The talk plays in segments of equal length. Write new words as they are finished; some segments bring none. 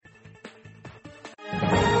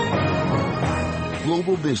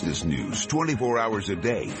global business news 24 hours a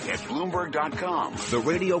day at Bloomberg.com, the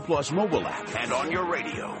Radio Plus mobile app, and on your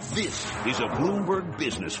radio. This is a Bloomberg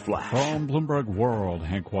Business Flash. From Bloomberg World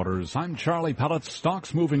Headquarters, I'm Charlie Pellet.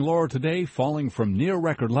 Stocks moving lower today, falling from near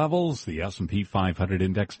record levels. The S&P 500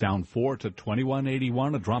 index down 4 to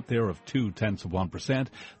 2181, a drop there of 0.2%.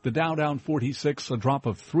 The Dow down 46, a drop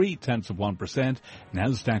of 0.3%.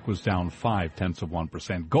 Nasdaq was down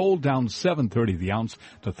 0.5%. Gold down 7.30 the ounce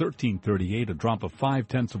to 13.38, a drop of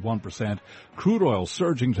 0.5%. Crude oil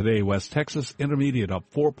surging today. West Texas Intermediate up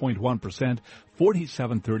 4.1%,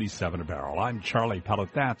 47.37 a barrel. I'm Charlie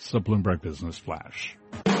Pellet. That's the Bloomberg Business Flash.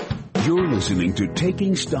 You're listening to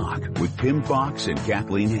Taking Stock with Pimm Fox and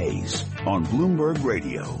Kathleen Hays on Bloomberg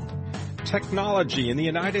Radio. Technology in the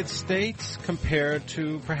United States compared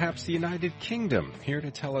to perhaps the United Kingdom. Here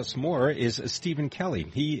to tell us more is Stephen Kelly.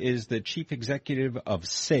 He is the chief executive of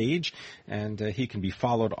Sage, and he can be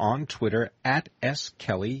followed on Twitter at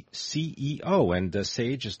SKellyCEO. And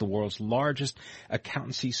Sage is the world's largest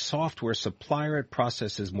accountancy software supplier. It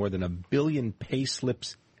processes more than 1 billion pay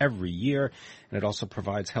slips every year, and it also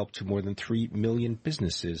provides help to more than 3 million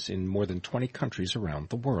businesses in more than 20 countries around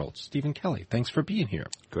the world. Stephen Kelly, thanks for being here.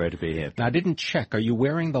 Great to be here. Now, I didn't check. Are you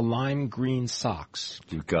wearing the lime green socks?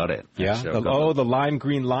 You got it. Yeah? The lime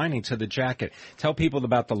green lining to the jacket. Tell people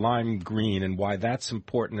about the lime green and why that's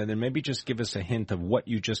important, and then maybe just give us a hint of what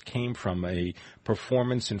you just came from, a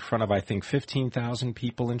performance in front of, I think, 15,000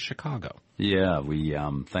 people in Chicago. Yeah,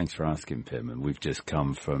 thanks for asking, Pim. And we've just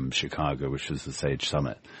come from Chicago, which was the Sage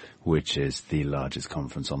Summit, which is the largest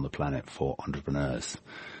conference on the planet for entrepreneurs.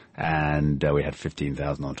 And we had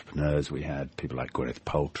 15,000 entrepreneurs. We had people like Gwyneth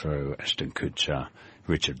Paltrow, Ashton Kutcher,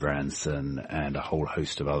 Richard Branson, and a whole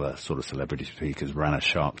host of other sort of celebrity speakers. Ran a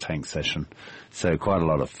Shark Tank session. So quite a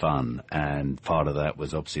lot of fun. And part of that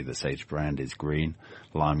was obviously the Sage brand is green,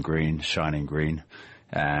 lime green, shining green.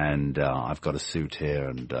 And I've got a suit here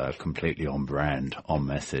and completely on brand, on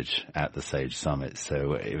message at the Sage Summit.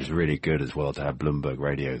 So it was really good as well to have Bloomberg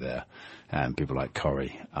Radio there and people like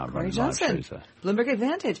Corey Johnson, Bloomberg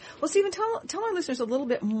Advantage. Well, Stephen, tell our listeners a little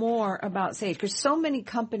bit more about Sage, because so many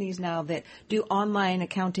companies now that do online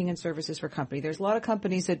accounting and services for companies. There's a lot of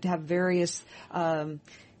companies that have various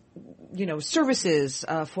services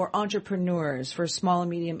for entrepreneurs, for small and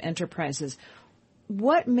medium enterprises.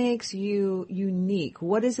 What makes you unique?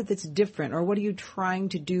 What is it that's different, or what are you trying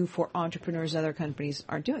to do for entrepreneurs other companies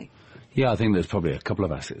aren't doing? Yeah, I think there's probably a couple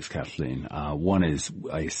of assets, Kathleen. One is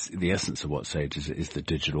the essence of what Sage is the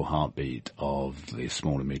digital heartbeat of the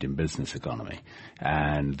small and medium business economy.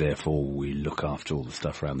 And therefore, we look after all the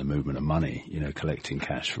stuff around the movement of money, collecting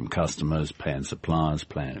cash from customers, paying suppliers,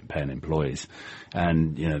 paying employees.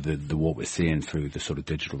 And, what we're seeing through the sort of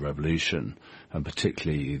digital revolution, and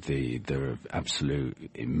particularly the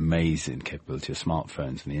absolute amazing capability of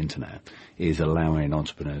smartphones and the internet, is allowing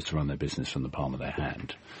entrepreneurs to run their business from the palm of their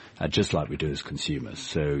hand. Just like we do as consumers.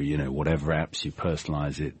 So, whatever apps, you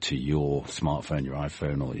personalize it to your smartphone, your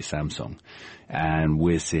iPhone, or your Samsung. And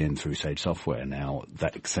we're seeing through Sage Software now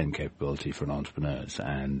that same capability for entrepreneurs.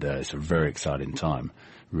 And it's a very exciting time,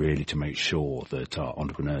 really, to make sure that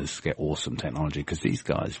entrepreneurs get awesome technology. Because these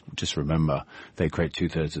guys, just remember, they create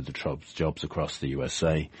 2/3 of the jobs across the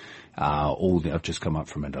USA. I've just come up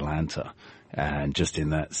from Atlanta. And just in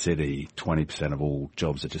that city, 20% of all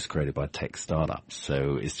jobs are just created by tech startups.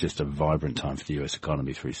 So it's just a vibrant time for the U.S.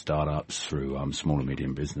 economy through startups, through small and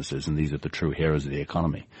medium businesses. And these are the true heroes of the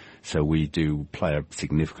economy. So we do play a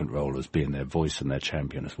significant role as being their voice and their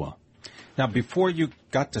champion as well. Now, before you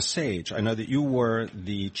got to Sage, I know that you were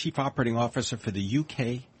the chief operating officer for the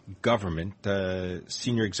UK government,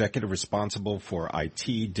 senior executive responsible for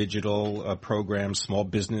IT, digital programs, small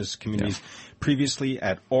business communities, previously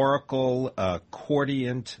at Oracle,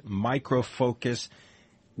 Cordiant, Micro Focus.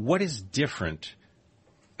 What is different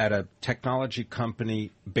at a technology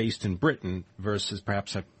company based in Britain versus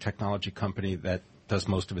perhaps a technology company that does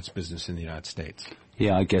most of its business in the United States?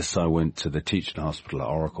 Yeah, I guess I went to the teaching hospital at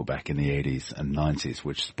Oracle back in the 80s and 90s,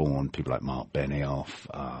 which spawned people like Mark Benioff,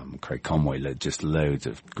 Craig Conway, just loads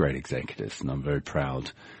of great executives, and I'm very proud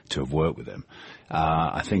to have worked with them.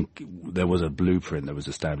 I think there was a blueprint that was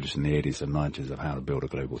established in the 80s and 90s of how to build a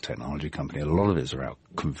global technology company. A lot of it is around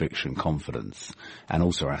conviction, confidence, and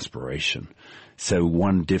also aspiration. So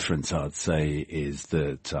one difference I'd say is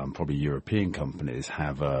that probably European companies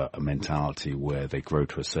have a mentality where they grow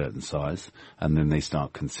to a certain size and then they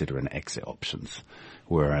start considering exit options.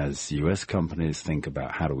 Whereas US companies think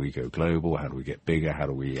about how do we go global, how do we get bigger, how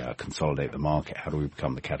do we consolidate the market, how do we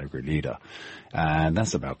become the category leader. And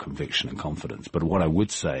that's about conviction and confidence. But what I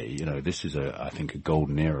would say, this is I think a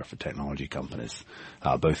golden era for technology companies,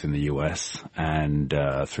 both in the US and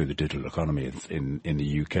through the digital economy. In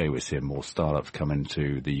the UK, we're seeing more startups come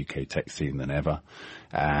into the UK tech scene than ever.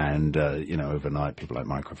 And, overnight, people like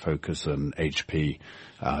Micro Focus and HP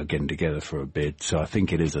getting together for a bid. So I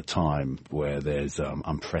think it is a time where there's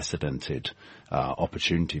unprecedented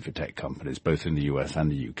opportunity for tech companies, both in the US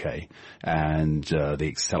and the UK, and the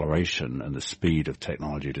acceleration and the speed of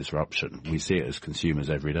technology disruption. We see it as consumers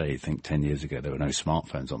every day. I think 10 years ago there were no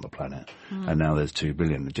smartphones on the planet, and now there's 2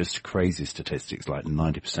 billion. Just crazy statistics, like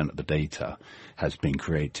 90% of the data has been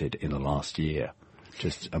created in the last year.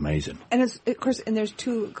 Just amazing. And of course, there's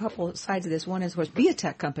a couple sides of this. One is, of course, be a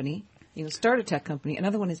tech company, start a tech company.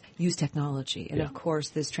 Another one is use technology. And of course,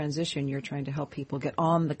 this transition, you're trying to help people get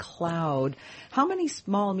on the cloud. How many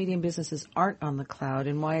small and medium businesses aren't on the cloud,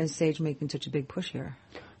 and why is Sage making such a big push here?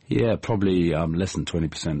 Yeah, probably less than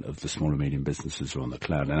 20% of the small and medium businesses are on the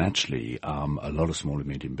cloud. And actually, a lot of small and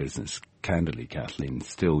medium business, candidly, Kathleen,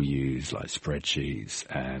 still use like spreadsheets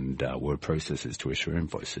and word processors to issue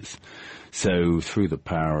invoices. So through the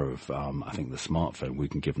power of, I think, the smartphone, we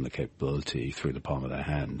can give them the capability through the palm of their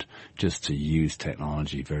hand just to use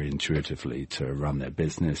technology very intuitively to run their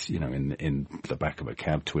business, in the back of a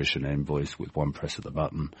cab, to issue an invoice with one press of the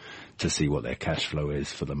button, to see what their cash flow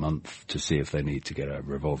is for the month, to see if they need to get a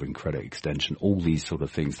revolving credit extension. All these sort of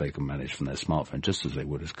things they can manage from their smartphone just as they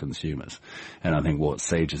would as consumers. And I think what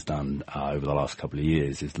Sage has done over the last couple of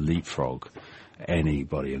years is leapfrog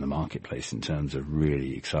anybody in the marketplace in terms of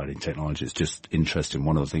really exciting technology. It's just interesting.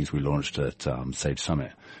 One of the things we launched at Sage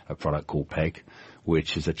Summit, a product called Peg,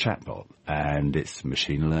 which is a chatbot, and it's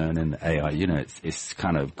machine learning, AI. It's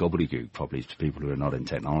kind of gobbledygook probably to people who are not in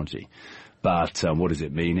technology. But what does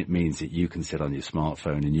it mean? It means that you can sit on your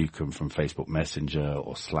smartphone and you can, from Facebook Messenger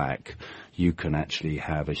or Slack, you can actually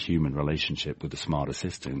have a human relationship with a smart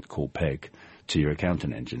assistant called Peg to your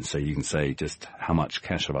accounting engine. So you can say, just how much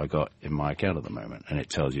cash have I got in my account at the moment? And it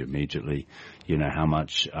tells you immediately, how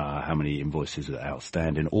many invoices are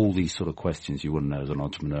outstanding, all these sort of questions you wouldn't know as an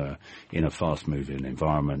entrepreneur in a fast-moving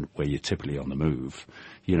environment where you're typically on the move,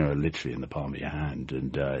 literally in the palm of your hand.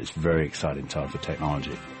 And it's a very exciting time for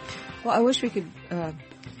technology. Well, I wish we could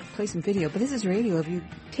play some video, but this is radio of you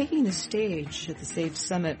taking the stage at the Sage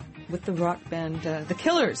Summit with the rock band, The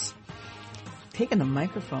Killers. Taking the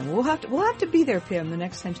microphone. We'll have to be there, Pim, the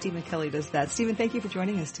next time Stephen Kelly does that. Stephen, thank you for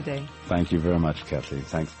joining us today. Thank you very much, Kathleen.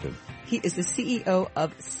 Thanks, Pim. He is the CEO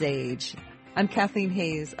of Sage. I'm Kathleen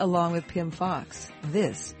Hayes, along with Pim Fox.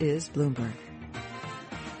 This is Bloomberg.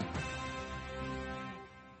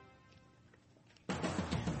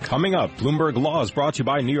 Coming up, Bloomberg Law is brought to you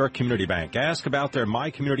by New York Community Bank. Ask about their My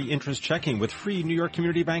Community Interest checking with free New York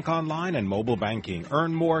Community Bank online and mobile banking.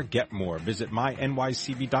 Earn more, get more. Visit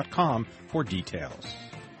mynycb.com for details.